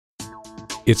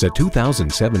It's a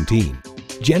 2017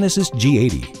 Genesis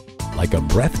G80. Like a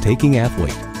breathtaking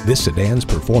athlete, this sedan's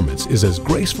performance is as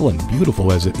graceful and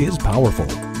beautiful as it is powerful.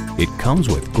 It comes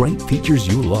with great features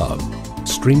you love: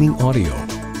 streaming audio,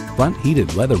 front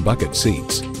heated leather bucket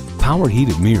seats, power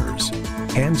heated mirrors,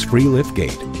 hands-free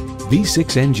liftgate,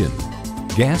 V6 engine,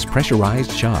 gas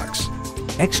pressurized shocks,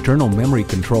 external memory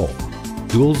control,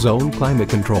 dual zone climate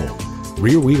control,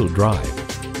 rear wheel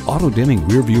drive, auto dimming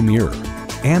rear view mirror,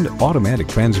 and automatic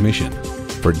transmission.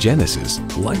 For Genesis,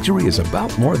 luxury is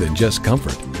about more than just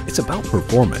comfort. It's about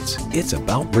performance, it's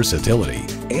about versatility,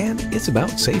 and it's about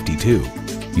safety too.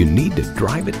 You need to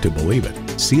drive it to believe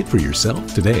it. See it for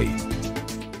yourself today.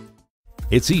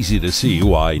 It's easy to see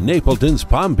why Napleton's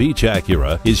Palm Beach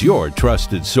Acura is your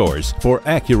trusted source for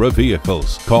Acura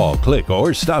vehicles. Call, click,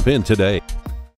 or stop in today.